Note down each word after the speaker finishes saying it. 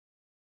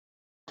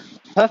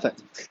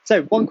Perfect.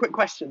 So, one quick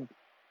question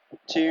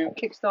to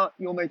kickstart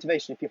your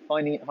motivation if you're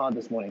finding it hard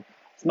this morning.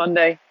 It's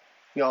Monday,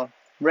 you're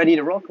ready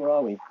to rock, or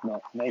are we?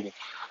 Not, maybe.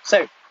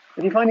 So,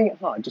 if you're finding it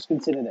hard, just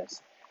consider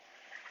this.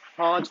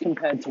 Hard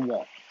compared to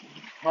what?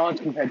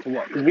 Hard compared to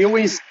what? Because we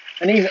always,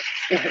 and even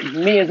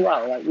me as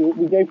well, like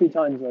we go through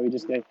times where we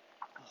just go,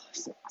 oh,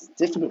 it's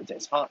difficult today,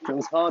 it's hard, it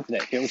feels hard today,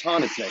 it feels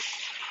harder today.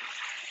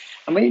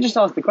 And when you just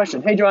ask the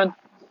question, hey Joanne,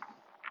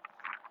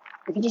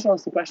 if you just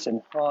ask the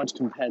question, hard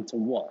compared to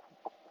what?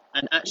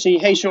 And actually,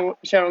 hey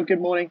Cheryl,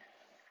 good morning.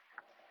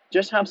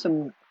 Just have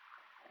some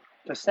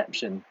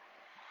perception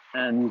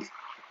and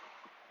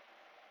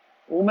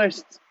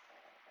almost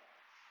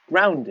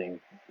grounding,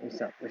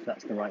 if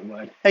that's the right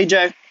word. Hey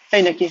Joe,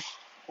 hey Nikki,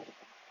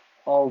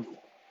 of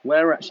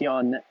where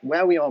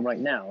we are right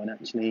now, and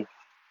actually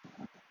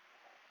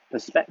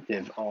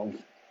perspective of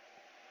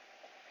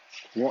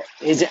what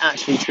is it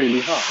actually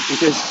truly hard.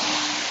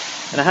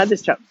 Because, and I had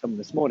this chat with someone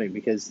this morning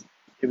because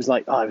it was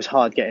like, oh, it was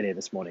hard getting here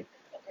this morning,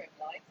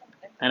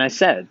 and I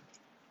said,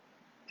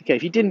 okay,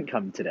 if you didn't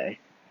come today,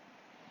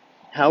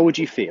 how would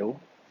you feel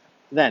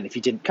then if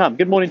you didn't come?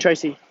 Good morning,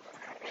 Tracy.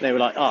 They were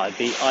like, oh, I'd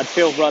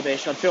feel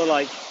rubbish. I'd feel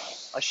like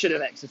I should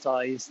have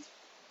exercised,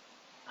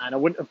 and I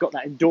wouldn't have got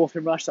that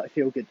endorphin rush that I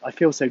feel good. I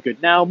feel so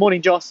good now.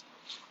 Morning, Joss.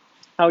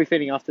 How are we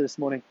feeling after this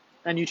morning?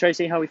 And you,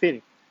 Tracy, how are we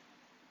feeling?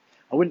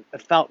 I wouldn't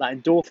have felt that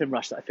endorphin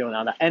rush that I feel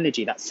now, that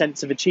energy, that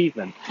sense of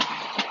achievement.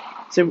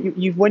 So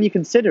when you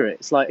consider it,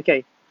 it's like,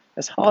 okay,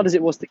 as hard as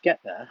it was to get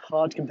there,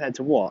 hard compared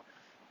to what?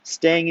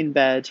 Staying in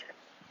bed,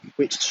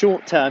 which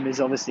short term is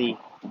obviously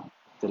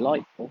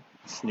delightful,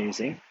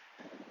 snoozing,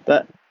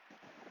 but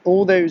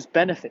all those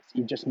benefits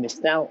you just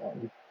missed out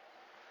on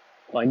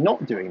by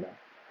not doing that.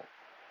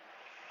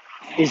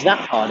 Is that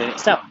hard in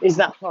itself? Is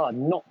that hard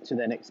not to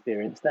then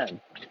experience them?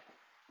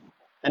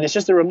 And it's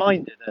just a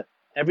reminder that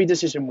every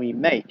decision we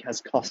make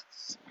has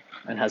costs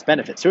and has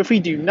benefits. So if we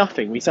do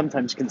nothing, we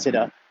sometimes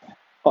consider,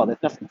 oh,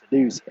 there's nothing to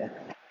lose here.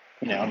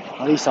 You know,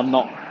 at least I'm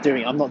not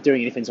doing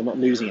anything, so I'm not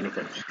losing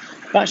anything.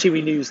 But actually,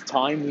 we lose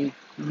time. We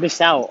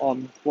miss out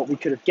on what we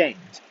could have gained.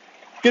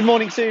 Good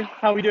morning, Sue.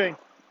 How are we doing?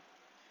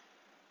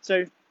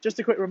 So just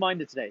a quick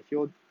reminder today, if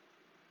you're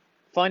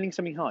finding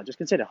something hard, just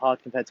consider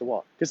hard compared to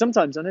what? Because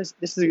sometimes, and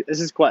this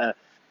is quite a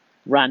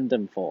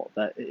random thought,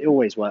 but it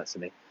always works for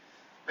me.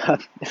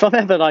 If I'm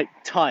ever like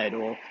tired,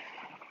 or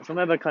if I'm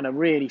ever kind of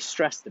really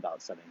stressed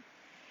about something,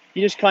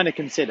 you just kind of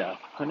consider,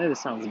 I know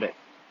this sounds a bit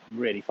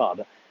really far,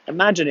 but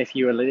imagine if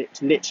you were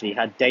literally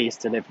had days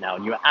to live now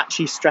and you were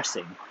actually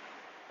stressing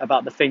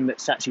about the thing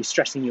that's actually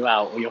stressing you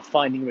out or you're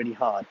finding really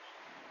hard.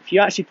 If you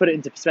actually put it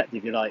into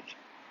perspective, you're like,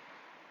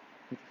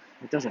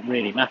 it doesn't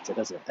really matter,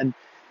 does it? And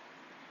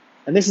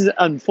this is an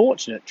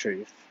unfortunate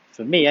truth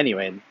for me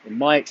anyway, in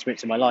my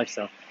experience in my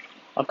lifestyle.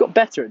 I've got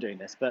better at doing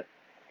this, but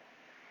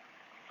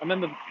I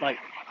remember like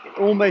it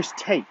almost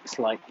takes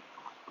like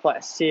quite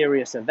a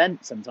serious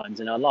event sometimes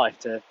in our life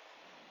to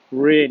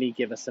really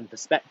give us some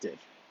perspective.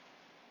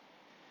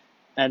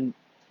 And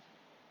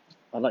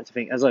I'd like to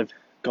think as I've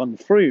gone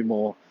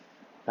through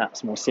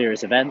perhaps more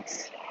serious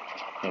events,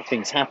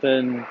 things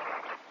happen,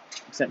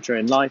 etc.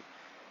 in life,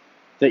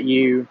 that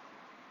you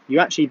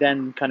actually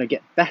then kind of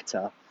get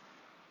better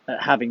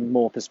at having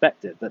more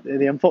perspective. But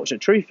the unfortunate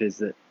truth is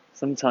that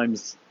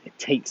sometimes it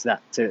takes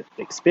that to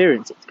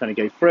experience it, to kind of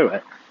go through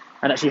it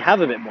and actually have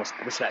a bit more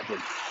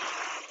perspective.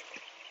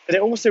 But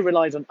it also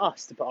relies on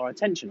us to put our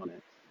attention on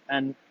it.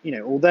 And, you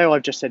know, although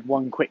I've just said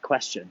one quick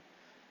question,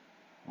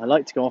 I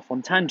like to go off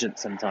on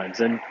tangents sometimes.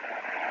 And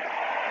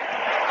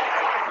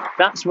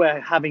that's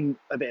where having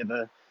a bit of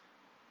a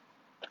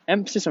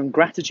emphasis on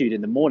gratitude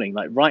in the morning,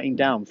 like writing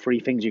down 3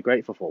 things you're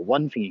grateful for,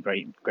 1 thing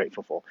you're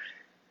grateful for.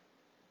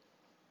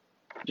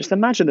 Just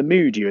imagine the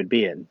mood you would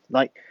be in.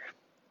 Like,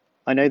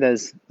 I know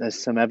there's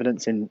some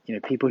evidence in, you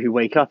know, people who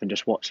wake up and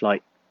just watch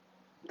like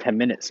 10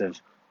 minutes of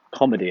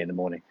comedy in the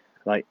morning,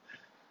 like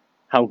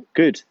how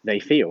good they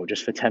feel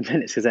just for 10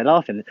 minutes because they're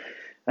laughing.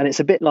 And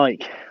it's a bit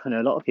like, I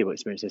know a lot of people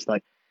experience this,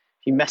 like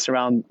if you mess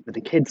around with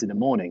the kids in the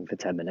morning for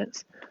 10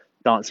 minutes,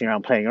 dancing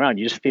around, playing around,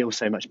 you just feel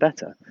so much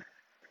better.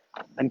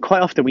 And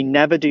quite often we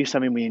never do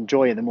something we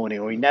enjoy in the morning,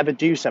 or we never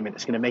do something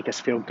that's going to make us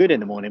feel good in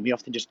the morning. We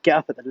often just get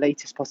up at the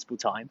latest possible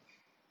time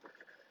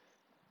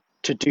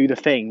to do the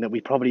thing that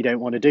we probably don't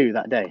want to do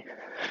that day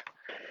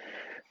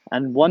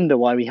and wonder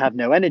why we have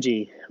no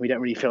energy. We don't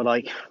really feel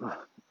like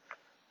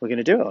we're going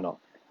to do it or not.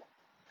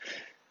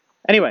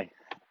 Anyway,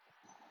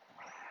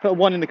 put a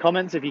 1 in the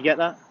comments if you get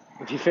that,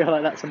 if you feel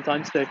like that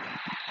sometimes. So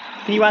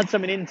can you add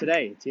something in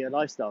today to your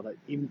lifestyle that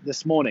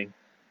this morning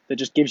that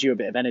just gives you a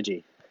bit of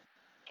energy,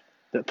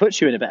 that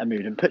puts you in a better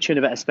mood and puts you in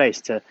a better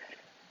space to,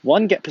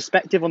 1, get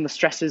perspective on the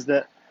stresses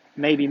that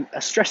maybe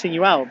are stressing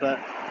you out, but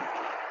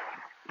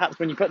perhaps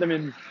when you put them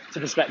into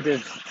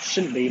perspective,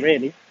 shouldn't be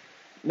really.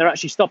 And they're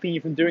actually stopping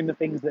you from doing the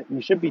things that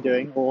you should be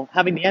doing, or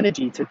having the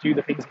energy to do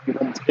the things that you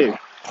want to do.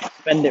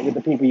 Spend it with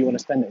the people you want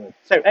to spend it with.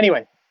 So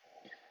anyway,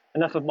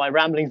 enough of my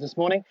ramblings this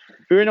morning.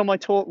 We're in on my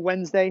talk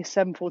Wednesday,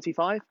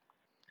 7:45.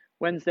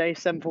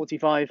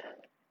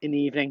 in the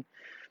evening.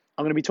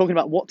 I'm going to be talking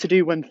about what to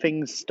do when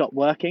things stop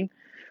working.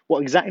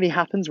 what exactly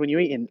happens when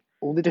you're eating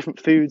all the different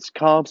foods,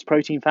 carbs,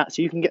 protein, fat,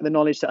 so you can get the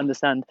knowledge to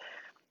understand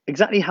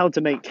exactly how to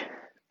make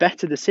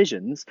better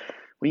decisions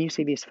when you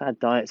see these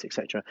fad diets,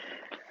 etc.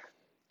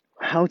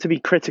 How to be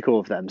critical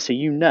of them so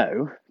you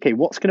know, okay,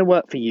 what's going to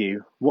work for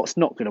you, what's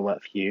not going to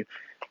work for you,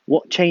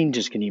 what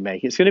changes can you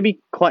make. It's going to be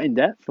quite in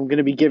depth. I'm going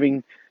to be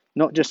giving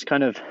not just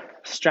kind of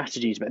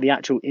strategies, but the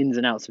actual ins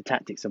and outs of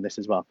tactics of this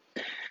as well.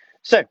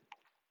 So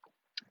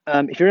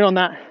if you're in on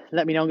that,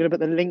 let me know. I'm going to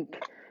put the link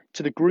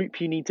to the group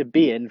you need to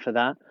be in for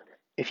that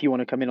if you want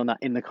to come in on that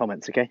in the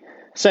comments, okay?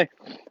 So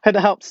hope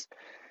that helps.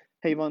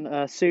 Hey,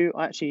 Yvonne, Sue,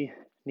 I actually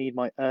need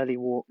my early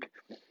walk.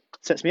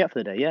 Sets me up for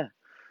the day, yeah.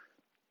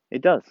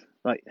 It does.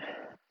 Like,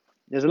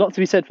 there's a lot to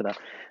be said for that.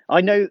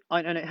 I know,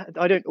 I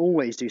don't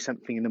always do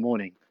something in the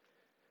morning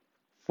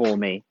for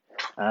me,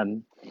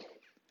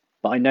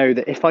 but I know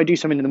that if I do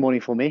something in the morning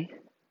for me,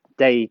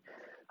 I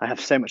have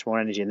so much more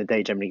energy and the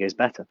day generally goes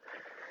better.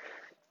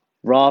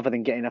 Rather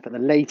than getting up at the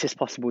latest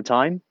possible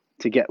time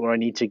to get where I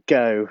need to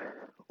go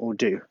or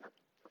do.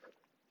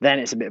 Then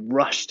it's a bit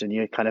rushed and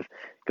you kind of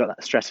got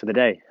that stress for the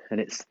day. And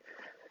it's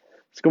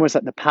almost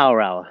like the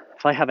power hour.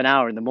 If I have an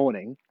hour in the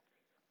morning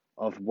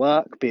of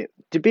work, be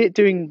it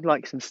doing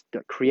like some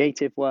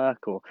creative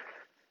work or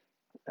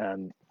a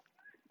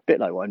bit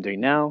like what I'm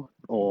doing now,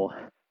 or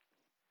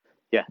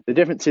yeah, the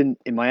difference in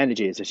my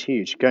energy is just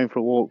huge. Going for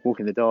a walk,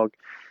 walking the dog.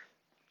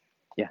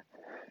 Yeah.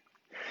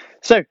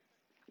 So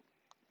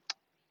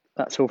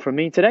that's all from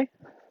me today.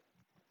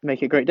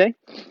 Make it a great day,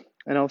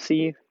 and I'll see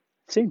you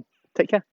soon. Take care.